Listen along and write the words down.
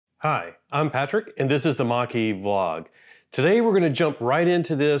Hi, I'm Patrick, and this is the Mach-E vlog. Today we're going to jump right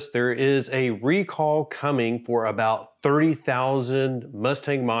into this. There is a recall coming for about 30,000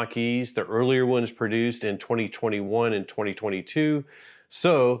 Mustang Mach-Es, the earlier ones produced in 2021 and 2022.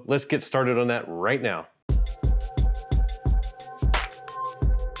 So let's get started on that right now.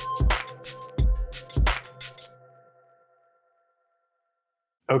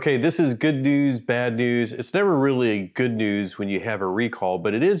 Okay, this is good news, bad news. It's never really good news when you have a recall,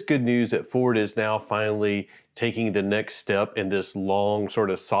 but it is good news that Ford is now finally taking the next step in this long sort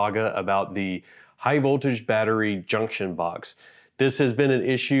of saga about the high voltage battery junction box. This has been an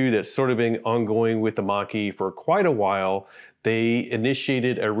issue that's sort of been ongoing with the Mach-E for quite a while. They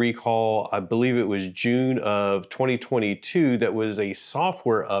initiated a recall, I believe it was June of 2022, that was a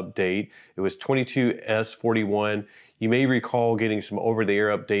software update. It was 22S41. You may recall getting some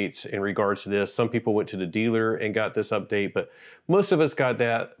over-the-air updates in regards to this. Some people went to the dealer and got this update, but most of us got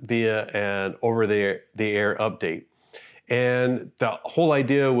that via an over-the-air update. And the whole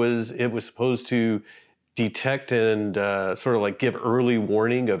idea was it was supposed to detect and sort of like give early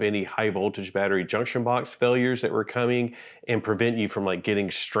warning of any high voltage battery junction box failures that were coming and prevent you from like getting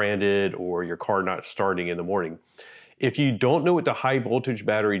stranded or your car not starting in the morning. If you don't know what the high voltage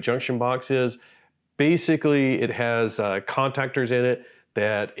battery junction box is, basically, it has contactors in it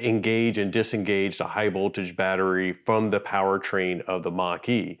that engage and disengage the high voltage battery from the powertrain of the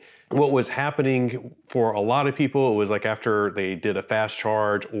Mach-E. What was happening for a lot of people, it was like after they did a fast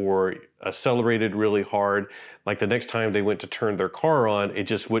charge or accelerated really hard, like the next time they went to turn their car on, it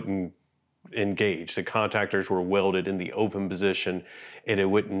just wouldn't engage. The contactors were welded in the open position and it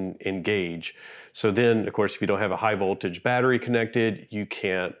wouldn't engage. So then, of course, if you don't have a high voltage battery connected, you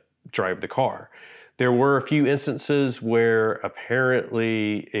can't drive the car. There were a few instances where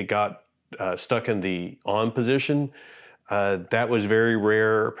apparently it got stuck in the on position. That was very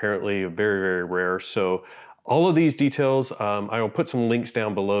rare, apparently very, very rare. So all of these details, I will put some links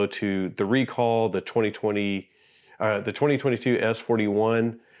down below to the recall, the 2022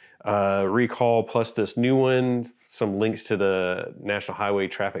 S41 recall, plus this new one, some links to the National Highway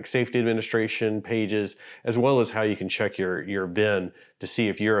Traffic Safety Administration pages, as well as how you can check your VIN to see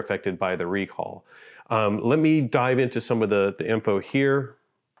if you're affected by the recall. Let me dive into some of the info here.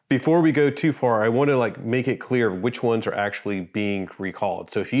 Before we go too far, I want to make it clear which ones are actually being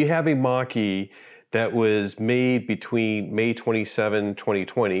recalled. So if you have a Mach-E that was made between May 27,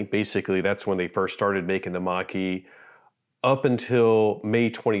 2020, basically that's when they first started making the Mach-E, up until May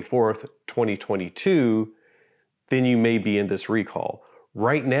 24th, 2022, then you may be in this recall.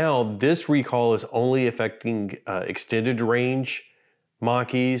 Right now, this recall is only affecting extended range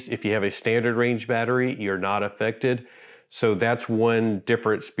Mach-Es. If you have a standard range battery, you're not affected. So that's one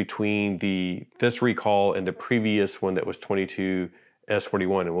difference between this recall and the previous one that was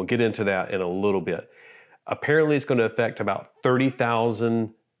 22S41, and we'll get into that in a little bit. Apparently, it's going to affect about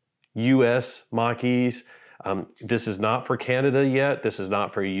 30,000 US Mach-Es. This is not for Canada yet. This is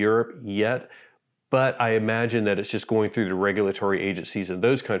not for Europe yet. But I imagine that it's just going through the regulatory agencies in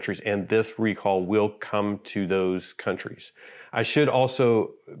those countries, and this recall will come to those countries. I should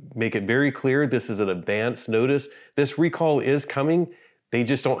also make it very clear, this is an advance notice. This recall is coming. They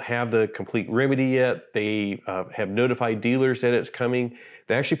just don't have the complete remedy yet. They have notified dealers that it's coming.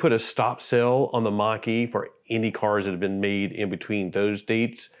 They actually put a stop sale on the Mach-E for any cars that have been made in between those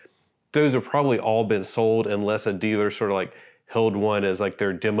dates. Those have probably all been sold unless a dealer sort of held one as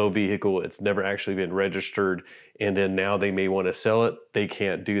their demo vehicle. It's never actually been registered, and then now they may want to sell it. They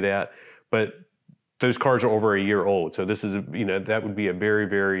can't do that. But those cars are over a year old. So this is, that would be a very,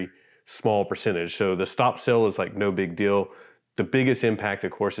 very small percentage. So the stop sale is no big deal. The biggest impact,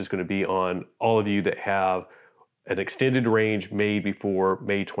 of course, is going to be on all of you that have an extended range made before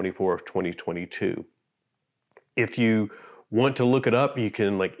May 24th, 2022. If you want to look it up, you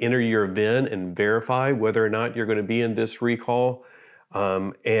can enter your VIN and verify whether or not you're going to be in this recall.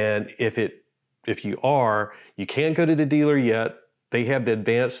 And if you are, you can't go to the dealer yet. They have the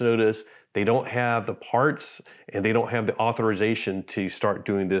advance notice. They don't have the parts and they don't have the authorization to start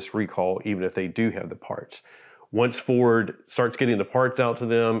doing this recall, even if they do have the parts. Once Ford starts getting the parts out to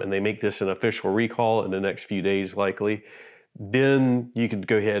them and they make this an official recall in the next few days likely, then you can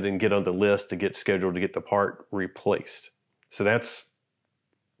go ahead and get on the list to get scheduled to get the part replaced. So that's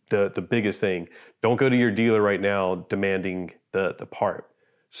the biggest thing. Don't go to your dealer right now demanding the part.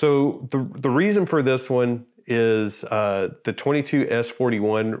 So the reason for this one is the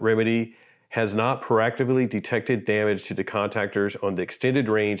 22S41 remedy has not proactively detected damage to the contactors on the extended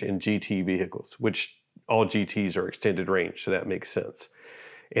range and GT vehicles, which all GTs are extended range, so that makes sense.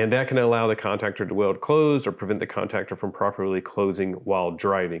 And that can allow the contactor to weld closed or prevent the contactor from properly closing while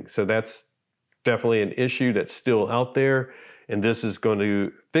driving. So that's definitely an issue that's still out there, and this is going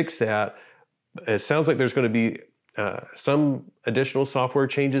to fix that. It sounds like there's going to be some additional software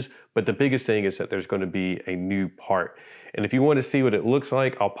changes, but the biggest thing is that there's going to be a new part. And if you want to see what it looks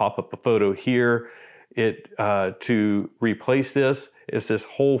like, I'll pop up a photo here. To replace this, it's this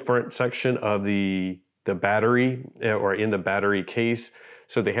whole front section of the battery, or in the battery case.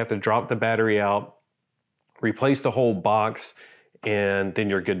 So they have to drop the battery out, replace the whole box, and then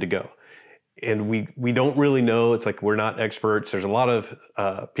you're good to go. And we don't really know. It's like, we're not experts. There's a lot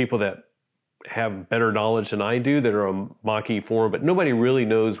of people that have better knowledge than I do that are on Mach-E Forum, but nobody really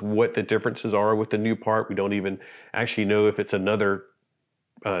knows what the differences are with the new part. We don't even actually know if it's another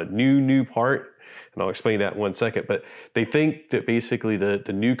new part, and I'll explain that in one second. But they think that basically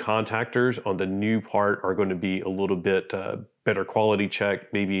the new contactors on the new part are going to be a little bit better quality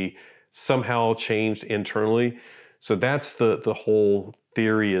check, maybe somehow changed internally. So that's the whole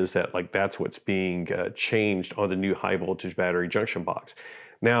theory, is that like that's what's being changed on the new high voltage battery junction box.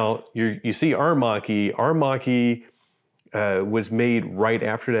 Now you see our Mach-E. Our Mach-E was made right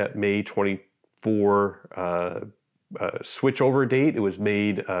after that May 24 switchover date. It was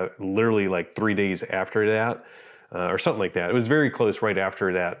made literally like 3 days after that, or something like that. It was very close, right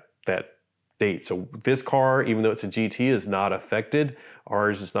after that date. So this car, even though it's a GT, is not affected.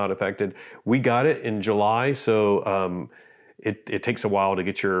 Ours is not affected. We got it in July, so it takes a while to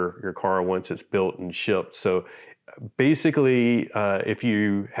get your car once it's built and shipped. So basically, if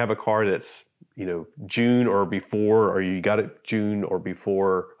you have a car that's June or before, or you got it June or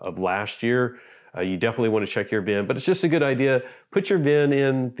before of last year, you definitely want to check your VIN. But it's just a good idea. Put your VIN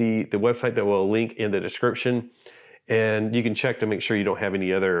in the website that will link in the description, and you can check to make sure you don't have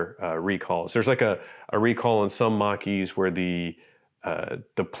any other recalls. There's like a recall on some Mach-Es where the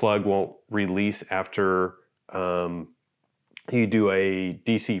plug won't release after you do a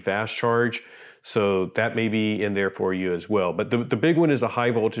DC fast charge. So that may be in there for you as well. But the big one is a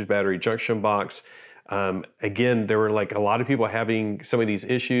high voltage battery junction box. Again, there were like a lot of people having some of these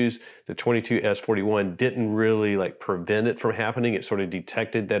issues. The 22S41 didn't really like prevent it from happening. It sort of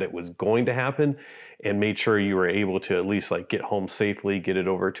detected that it was going to happen and made sure you were able to at least like get home safely, get it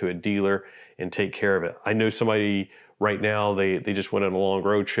over to a dealer and take care of it. I know somebody right now, they just went on a long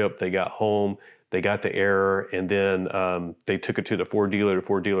road trip. They got home, they got the error, and then they took it to the Ford dealer. The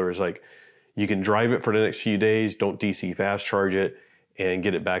Ford dealer is like, you can drive it for the next few days, don't DC fast charge it, and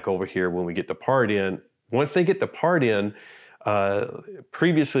get it back over here when we get the part in. Once they get the part in,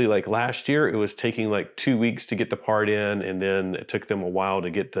 previously, like last year, it was taking like 2 weeks to get the part in, and then it took them a while to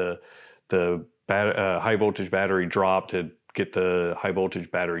get the high voltage battery dropped, to get the high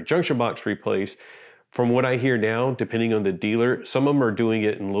voltage battery junction box replaced. From what I hear now, depending on the dealer, some of them are doing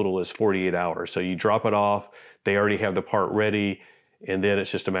it in little as 48 hours. So you drop it off, they already have the part ready, and then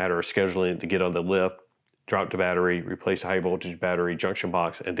it's just a matter of scheduling it to get on the lift, drop the battery, replace the high voltage battery junction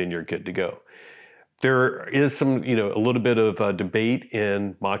box, and then you're good to go. There is some, a little bit of debate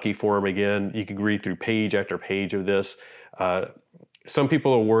in Mach-E Forum. Again, you can read through page after page of this. Some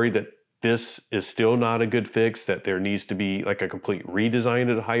people are worried that this is still not a good fix, that there needs to be like a complete redesign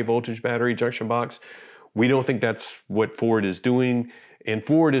of the high voltage battery junction box. We don't think that's what Ford is doing. And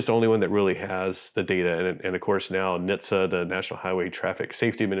Ford is the only one that really has the data. And of course now NHTSA, the National Highway Traffic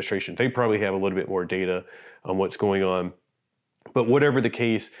Safety Administration, they probably have a little bit more data on what's going on. But whatever the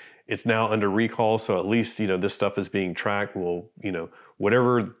case, it's now under recall. So at least, this stuff is being tracked. Well,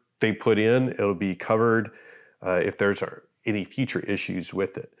 whatever they put in, it'll be covered if there's any future issues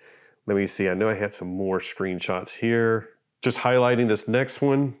with it. Let me see. I know I had some more screenshots here. Just highlighting this next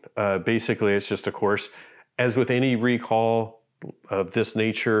one. Basically, it's just, of course, as with any recall of this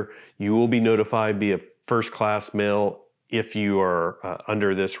nature, you will be notified via first class mail if you are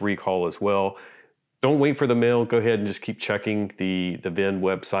under this recall as well. Don't wait for the mail. Go ahead and just keep checking the VIN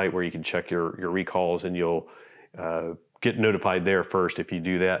website where you can check your recalls, and you'll get notified there first if you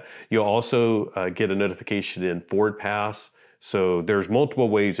do that. You'll also get a notification in Ford Pass. So there's multiple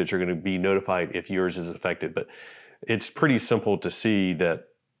ways that you're going to be notified if yours is affected, but it's pretty simple to see that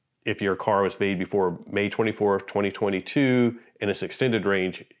if your car was made before May 24th, 2022, and it's extended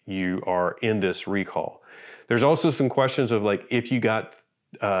range, you are in this recall. There's also some questions of like, if you had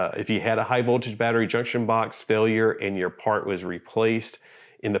a high voltage battery junction box failure and your part was replaced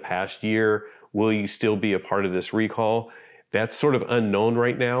in the past year, will you still be a part of this recall? That's sort of unknown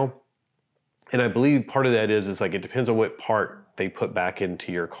right now. And I believe part of that is like, it depends on what part they put back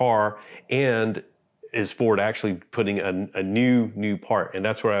into your car, and is Ford actually putting a new part. And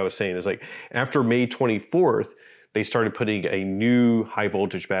that's what I was saying is like, after May 24th, they started putting a new high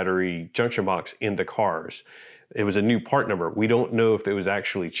voltage battery junction box in the cars. It was a new part number. We don't know if it was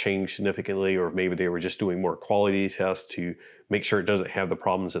actually changed significantly, or maybe they were just doing more quality tests to make sure it doesn't have the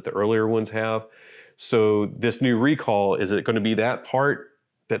problems that the earlier ones have. So this new recall, is it going to be that part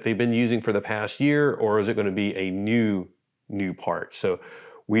that they've been using for the past year, or is it going to be a new part? So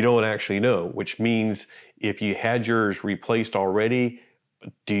we don't actually know, which means if you had yours replaced already,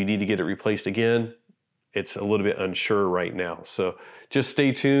 do you need to get it replaced again? It's a little bit unsure right now. So just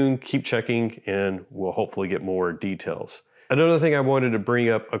stay tuned, keep checking, and we'll hopefully get more details. Another thing I wanted to bring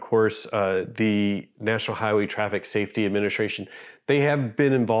up, of course, the National Highway Traffic Safety Administration, they have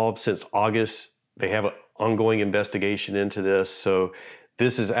been involved since August. They have an ongoing investigation into this. So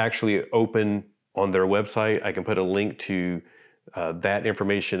this is actually open on their website. I can put a link to that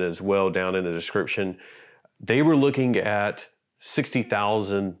information as well down in the description. They were looking at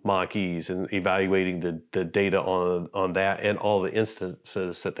 60,000 Mach-Es and evaluating the data on that and all the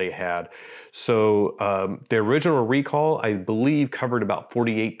instances that they had. So the original recall, I believe, covered about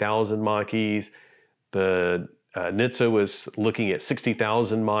 48,000 Mach-Es. The NHTSA was looking at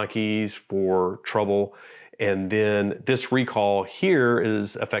 60,000 Mach-Es for trouble. And then this recall here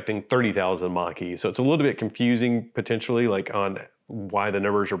is affecting 30,000 Mach-Es. So it's a little bit confusing potentially, like on why the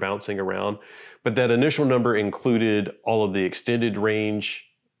numbers are bouncing around. But that initial number included all of the extended range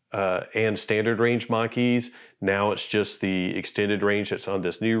and standard range Mach-Es. Now it's just the extended range that's on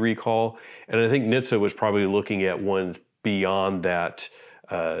this new recall. And I think NHTSA was probably looking at ones beyond that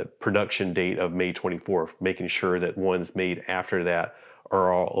production date of May 24th, making sure that ones made after that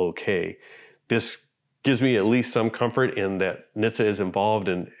are all okay. This gives me at least some comfort in that NHTSA is involved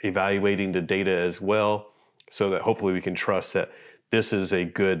in evaluating the data as well, so that hopefully we can trust that this is a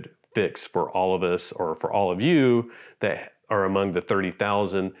good fix for all of us, or for all of you that are among the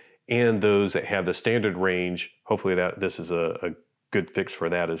 30,000 and those that have the standard range. Hopefully that this is a good fix for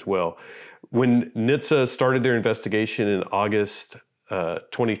that as well. When NHTSA started their investigation in August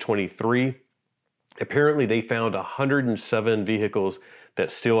 2023, apparently they found 107 vehicles that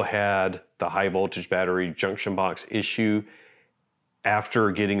still had the high voltage battery junction box issue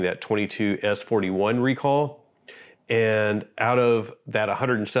after getting that 22S41 recall. And out of that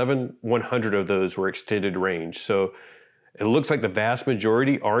 107, 100 of those were extended range. So it looks like the vast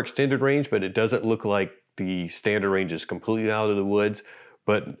majority are extended range, but it doesn't look like the standard range is completely out of the woods.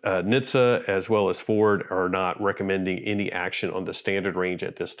 But NHTSA as well as Ford are not recommending any action on the standard range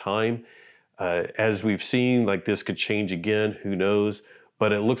at this time. As we've seen, like this could change again, who knows?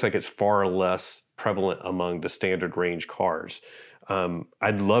 But it looks like it's far less prevalent among the standard range cars.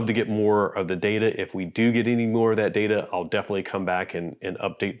 I'd love to get more of the data. If we do get any more of that data, I'll definitely come back and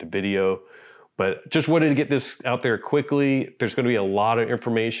update the video. But just wanted to get this out there quickly. There's going to be a lot of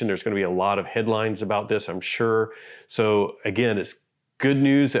information. There's going to be a lot of headlines about this, I'm sure. So again, it's good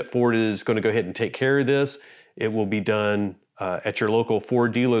news that Ford is going to go ahead and take care of this. It will be done at your local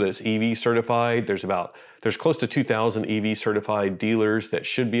Ford dealer that's EV certified. There's close to 2,000 EV certified dealers that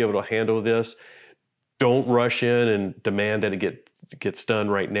should be able to handle this. Don't rush in and demand that it gets done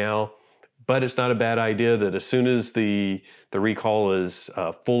right now. But it's not a bad idea that as soon as the recall is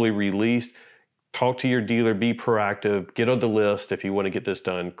fully released, talk to your dealer, be proactive, get on the list if you want to get this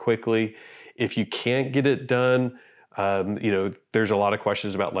done quickly. If you can't get it done, there's a lot of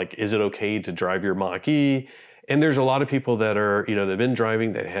questions about, like, is it okay to drive your Mach-E? And there's a lot of people that are, they've been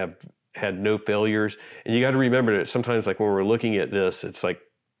driving that have had no failures. And you got to remember that sometimes, like when we're looking at this, it's like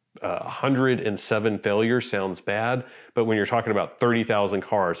 107 failures sounds bad, but when you're talking about 30,000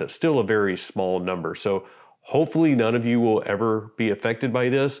 cars, that's still a very small number. So hopefully none of you will ever be affected by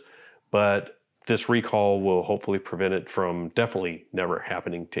this, but this recall will hopefully prevent it from definitely never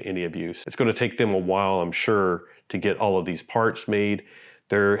happening to any of you. It's going to take them a while, I'm sure, to get all of these parts made.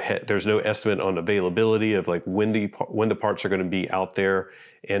 There's no estimate on availability of like when the parts are going to be out there,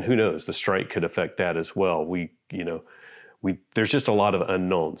 and who knows, the strike could affect that as well. There's just a lot of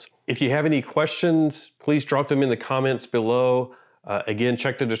unknowns. If you have any questions, please drop them in the comments below. Again,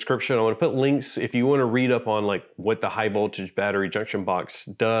 check the description. I want to put links if you want to read up on like what the high voltage battery junction box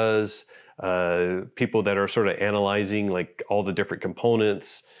does. People that are sort of analyzing like all the different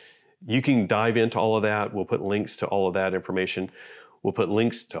components. You can dive into all of that. We'll put links to all of that information. We'll put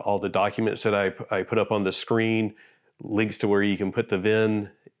links to all the documents that I put up on the screen, links to where you can put the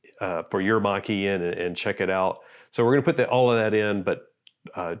VIN for your Mach-E in and check it out. So we're going to put all of that in, but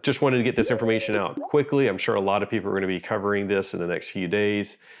just wanted to get this information out quickly. I'm sure a lot of people are going to be covering this in the next few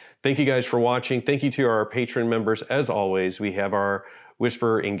days. Thank you guys for watching. Thank you to our patron members. As always, we have our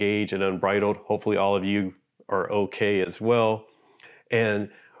Whisper, Engage, and Unbridled. Hopefully all of you are okay as well. And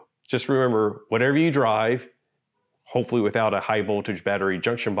just remember, whatever you drive, hopefully without a high voltage battery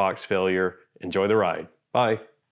junction box failure. Enjoy the ride. Bye.